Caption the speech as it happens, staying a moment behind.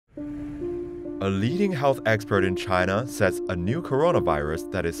A leading health expert in China says a new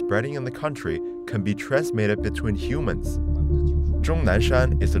coronavirus that is spreading in the country can be transmitted between humans. Zhong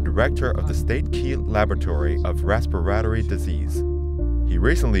Nanshan is the director of the State Key Laboratory of Respiratory Disease. He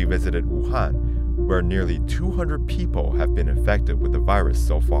recently visited Wuhan, where nearly 200 people have been infected with the virus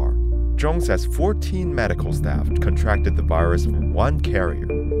so far. Zhong says 14 medical staff contracted the virus from one carrier,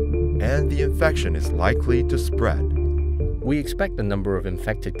 and the infection is likely to spread. We expect the number of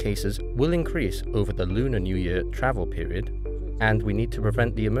infected cases will increase over the Lunar New Year travel period, and we need to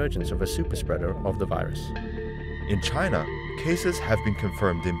prevent the emergence of a superspreader of the virus. In China, cases have been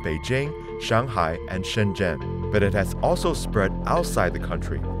confirmed in Beijing, Shanghai, and Shenzhen, but it has also spread outside the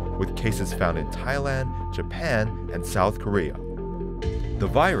country, with cases found in Thailand, Japan, and South Korea. The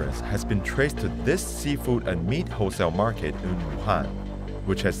virus has been traced to this seafood and meat wholesale market in Wuhan,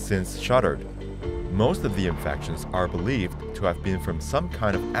 which has since shuttered. Most of the infections are believed to have been from some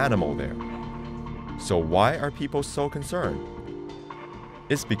kind of animal there. So why are people so concerned?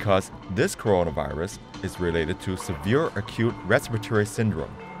 It's because this coronavirus is related to severe acute respiratory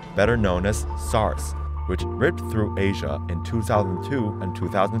syndrome, better known as SARS, which ripped through Asia in 2002 and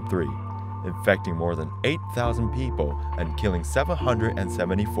 2003, infecting more than 8,000 people and killing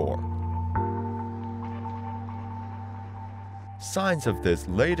 774. Signs of this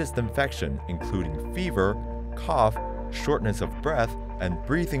latest infection including fever, cough, shortness of breath, and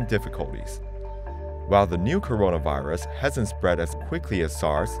breathing difficulties. While the new coronavirus hasn't spread as quickly as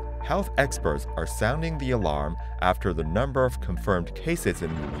SARS, health experts are sounding the alarm after the number of confirmed cases in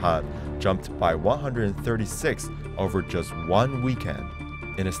Wuhan jumped by 136 over just one weekend.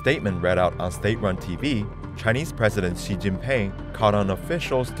 In a statement read out on state-run TV, Chinese President Xi Jinping called on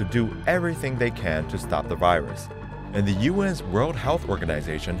officials to do everything they can to stop the virus. And the UN's World Health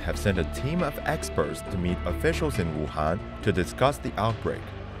Organization have sent a team of experts to meet officials in Wuhan to discuss the outbreak.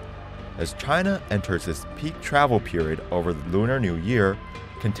 As China enters its peak travel period over the Lunar New Year,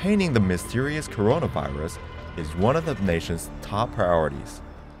 containing the mysterious coronavirus is one of the nation's top priorities.